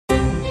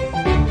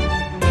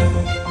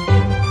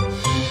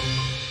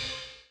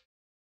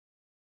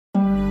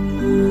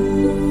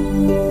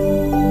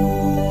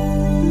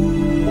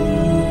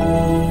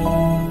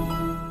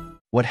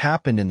What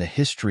happened in the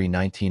history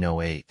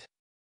 1908?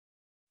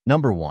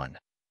 Number 1.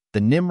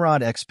 The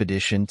Nimrod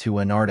Expedition to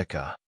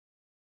Antarctica.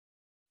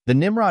 The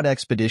Nimrod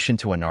Expedition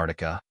to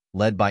Antarctica,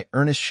 led by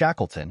Ernest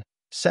Shackleton,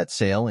 set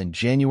sail in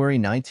January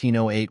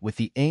 1908 with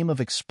the aim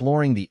of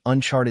exploring the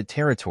uncharted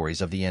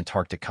territories of the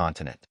Antarctic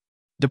continent.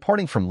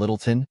 Departing from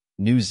Lyttelton,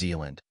 New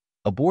Zealand,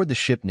 aboard the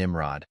ship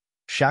Nimrod,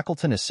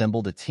 Shackleton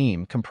assembled a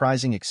team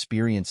comprising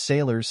experienced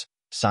sailors,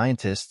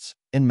 scientists,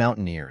 and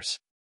mountaineers.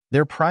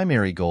 Their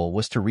primary goal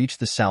was to reach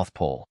the South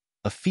Pole,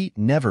 a feat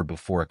never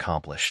before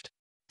accomplished.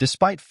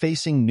 Despite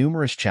facing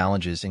numerous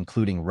challenges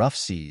including rough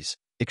seas,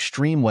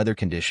 extreme weather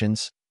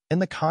conditions,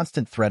 and the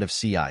constant threat of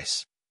sea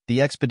ice,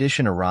 the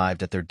expedition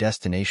arrived at their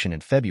destination in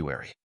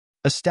February.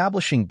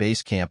 Establishing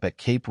base camp at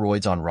Cape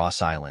Royds on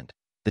Ross Island,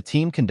 the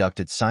team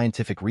conducted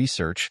scientific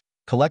research,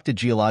 collected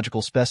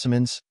geological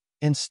specimens,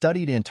 and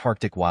studied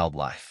Antarctic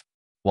wildlife.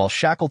 While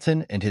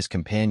Shackleton and his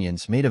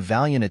companions made a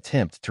valiant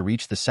attempt to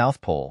reach the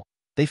South Pole,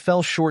 they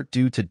fell short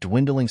due to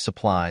dwindling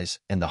supplies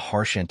and the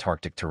harsh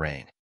Antarctic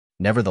terrain.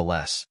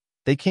 Nevertheless,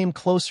 they came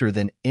closer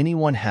than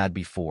anyone had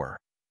before,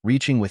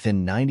 reaching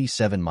within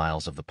 97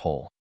 miles of the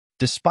pole.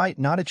 Despite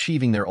not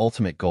achieving their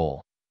ultimate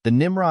goal, the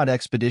Nimrod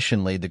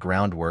expedition laid the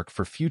groundwork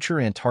for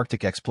future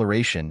Antarctic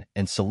exploration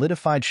and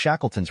solidified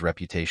Shackleton's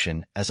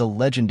reputation as a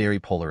legendary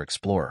polar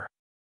explorer.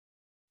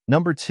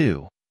 Number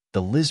 2.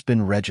 The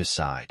Lisbon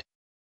Regicide.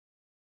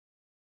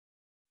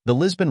 The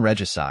Lisbon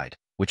Regicide,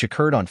 which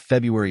occurred on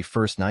February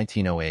 1,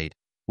 1908,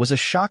 was a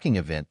shocking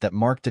event that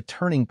marked a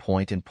turning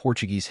point in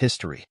Portuguese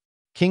history.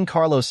 King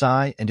Carlos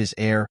I and his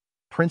heir,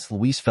 Prince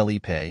Luís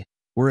Felipe,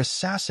 were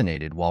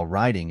assassinated while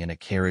riding in a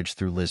carriage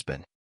through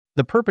Lisbon.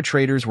 The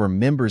perpetrators were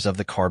members of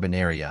the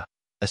Carbonaria,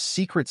 a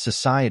secret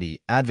society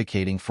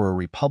advocating for a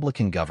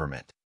republican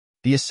government.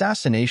 The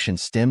assassination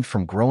stemmed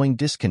from growing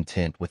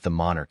discontent with the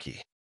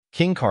monarchy.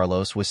 King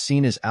Carlos was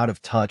seen as out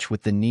of touch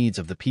with the needs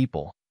of the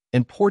people,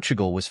 and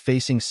Portugal was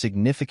facing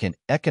significant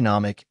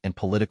economic and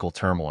political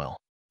turmoil.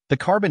 The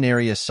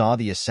Carbonaria saw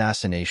the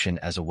assassination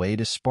as a way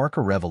to spark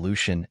a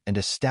revolution and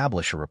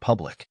establish a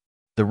republic.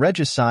 The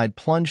regicide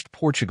plunged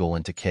Portugal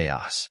into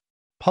chaos.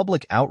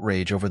 Public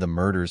outrage over the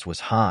murders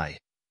was high,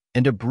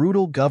 and a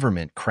brutal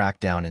government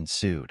crackdown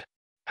ensued.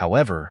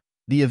 However,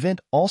 the event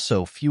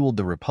also fueled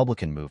the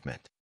Republican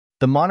movement.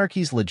 The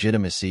monarchy's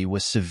legitimacy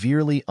was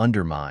severely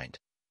undermined,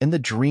 and the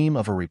dream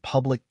of a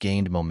republic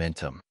gained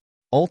momentum.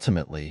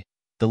 Ultimately,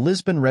 the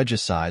Lisbon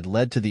Regicide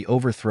led to the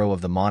overthrow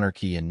of the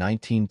monarchy in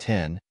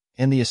 1910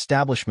 and the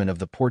establishment of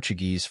the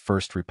Portuguese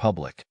First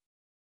Republic.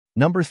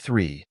 Number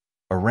 3.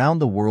 Around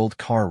the World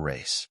Car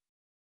Race.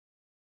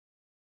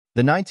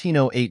 The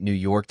 1908 New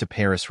York to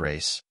Paris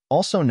race,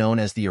 also known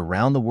as the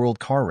Around the World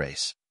Car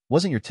Race,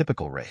 wasn't your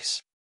typical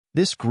race.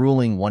 This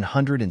grueling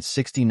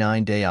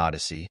 169-day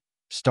odyssey,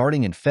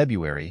 starting in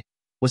February,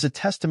 was a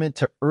testament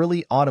to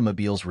early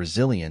automobiles'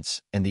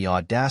 resilience and the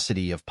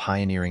audacity of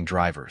pioneering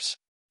drivers.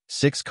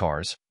 6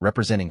 cars,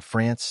 representing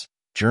France,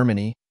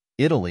 Germany,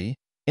 Italy,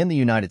 and the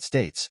United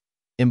States,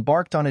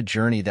 embarked on a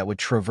journey that would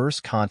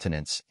traverse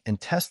continents and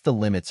test the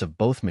limits of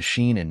both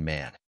machine and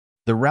man.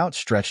 The route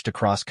stretched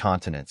across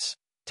continents,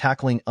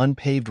 tackling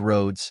unpaved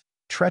roads,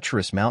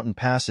 treacherous mountain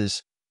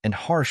passes, and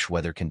harsh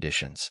weather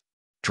conditions.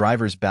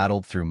 Drivers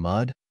battled through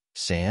mud,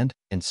 sand,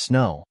 and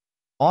snow,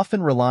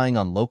 often relying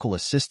on local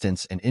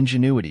assistance and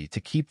ingenuity to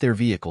keep their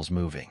vehicles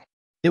moving.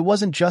 It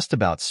wasn't just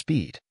about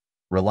speed.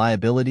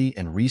 Reliability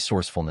and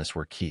resourcefulness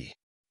were key.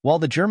 While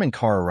the German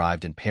car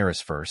arrived in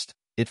Paris first,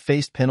 it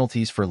faced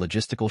penalties for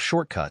logistical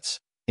shortcuts,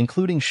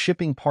 including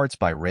shipping parts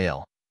by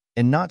rail,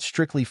 and not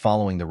strictly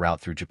following the route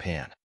through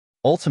Japan.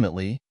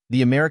 Ultimately,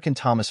 the American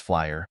Thomas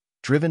Flyer,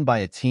 driven by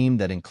a team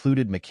that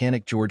included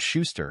mechanic George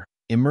Schuster,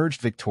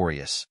 emerged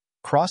victorious,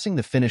 crossing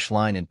the finish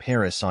line in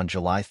Paris on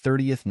July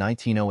 30,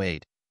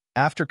 1908,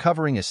 after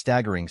covering a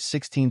staggering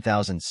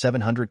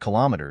 16,700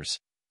 kilometers,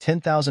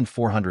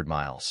 10,400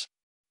 miles.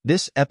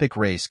 This epic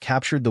race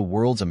captured the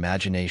world's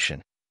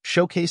imagination,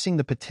 showcasing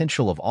the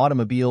potential of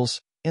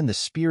automobiles and the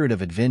spirit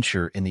of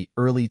adventure in the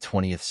early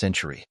 20th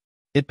century.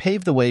 It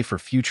paved the way for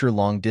future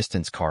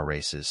long-distance car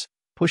races,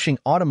 pushing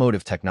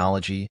automotive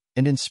technology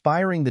and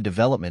inspiring the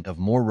development of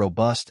more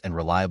robust and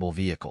reliable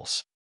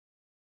vehicles.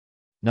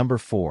 Number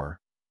 4.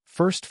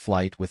 First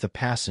flight with a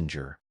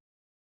passenger.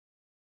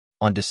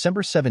 On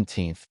December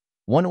 17th,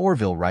 one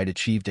Orville Wright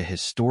achieved a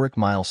historic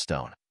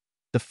milestone,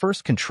 the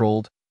first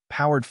controlled,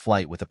 powered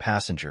flight with a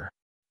passenger.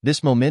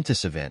 This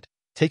momentous event,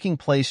 taking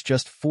place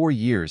just 4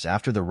 years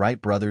after the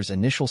Wright brothers'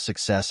 initial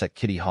success at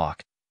Kitty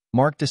Hawk,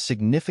 marked a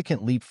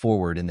significant leap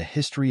forward in the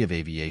history of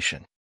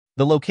aviation.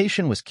 The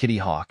location was Kitty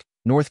Hawk,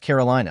 North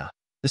Carolina,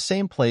 the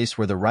same place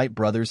where the Wright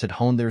brothers had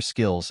honed their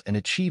skills and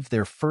achieved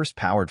their first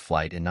powered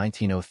flight in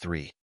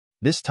 1903.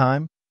 This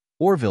time,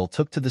 Orville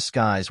took to the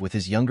skies with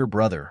his younger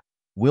brother,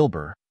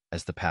 Wilbur,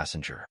 as the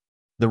passenger.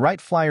 The Wright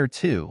Flyer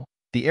II,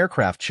 the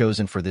aircraft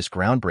chosen for this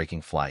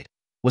groundbreaking flight,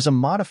 was a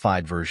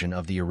modified version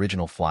of the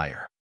original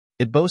Flyer.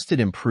 It boasted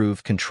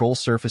improved control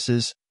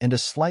surfaces and a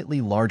slightly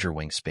larger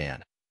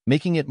wingspan,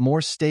 making it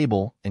more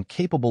stable and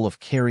capable of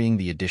carrying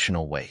the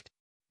additional weight.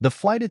 The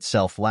flight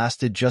itself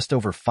lasted just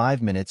over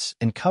 5 minutes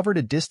and covered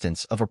a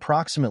distance of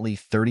approximately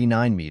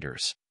 39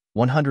 meters,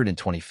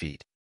 120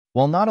 feet.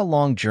 While not a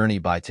long journey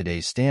by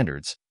today's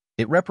standards,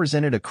 it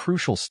represented a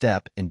crucial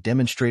step in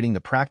demonstrating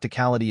the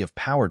practicality of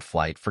powered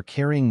flight for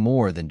carrying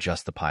more than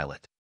just the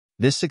pilot.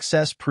 This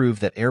success proved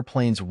that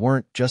airplanes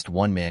weren't just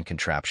one-man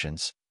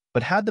contraptions,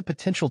 but had the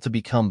potential to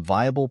become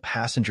viable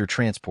passenger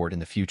transport in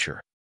the future.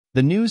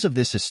 The news of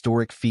this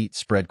historic feat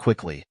spread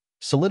quickly,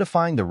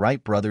 solidifying the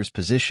Wright brothers'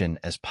 position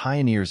as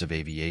pioneers of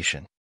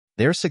aviation.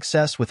 Their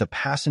success with a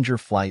passenger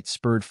flight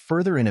spurred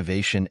further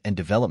innovation and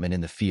development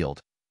in the field,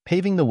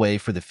 paving the way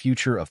for the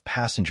future of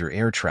passenger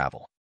air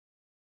travel.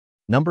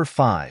 Number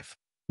 5.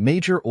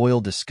 Major oil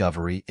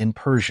discovery in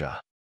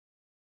Persia.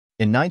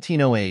 In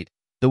 1908,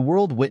 the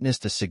world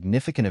witnessed a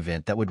significant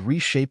event that would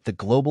reshape the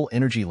global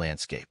energy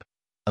landscape,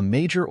 a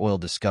major oil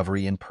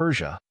discovery in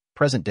Persia,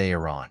 present-day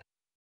Iran.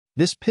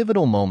 This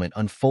pivotal moment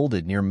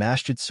unfolded near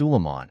Masjid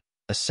Suleiman,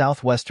 a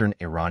southwestern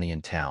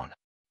Iranian town.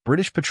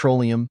 British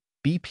Petroleum,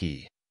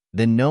 BP,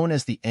 then known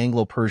as the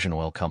Anglo-Persian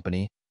Oil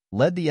Company,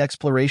 led the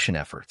exploration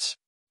efforts.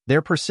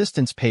 Their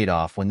persistence paid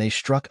off when they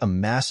struck a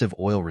massive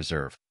oil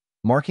reserve,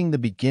 marking the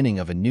beginning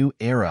of a new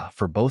era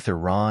for both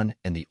Iran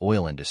and the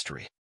oil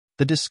industry.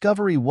 The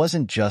discovery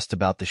wasn't just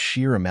about the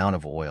sheer amount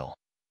of oil.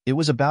 It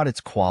was about its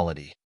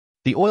quality.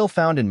 The oil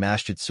found in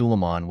Masjid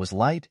Suleiman was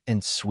light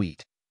and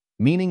sweet,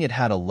 meaning it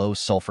had a low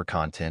sulfur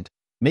content,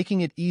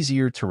 making it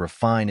easier to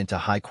refine into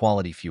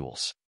high-quality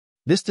fuels.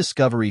 This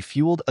discovery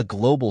fueled a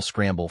global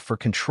scramble for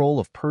control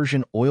of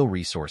Persian oil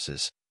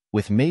resources,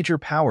 with major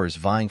powers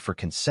vying for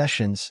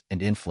concessions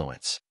and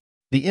influence.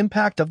 The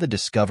impact of the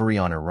discovery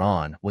on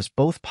Iran was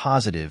both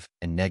positive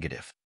and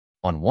negative.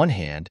 On one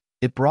hand,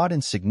 it brought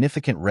in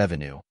significant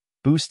revenue,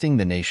 boosting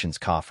the nation's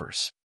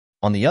coffers.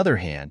 On the other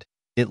hand,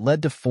 it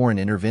led to foreign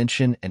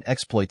intervention and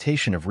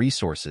exploitation of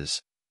resources,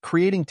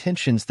 creating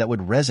tensions that would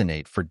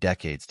resonate for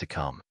decades to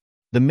come.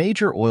 The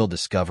major oil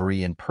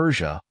discovery in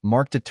Persia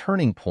marked a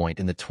turning point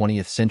in the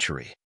 20th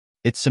century.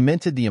 It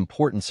cemented the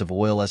importance of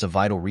oil as a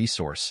vital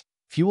resource,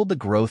 fueled the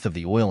growth of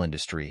the oil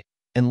industry,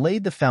 and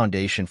laid the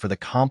foundation for the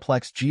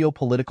complex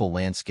geopolitical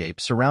landscape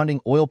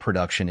surrounding oil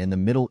production in the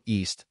Middle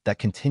East that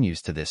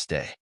continues to this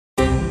day.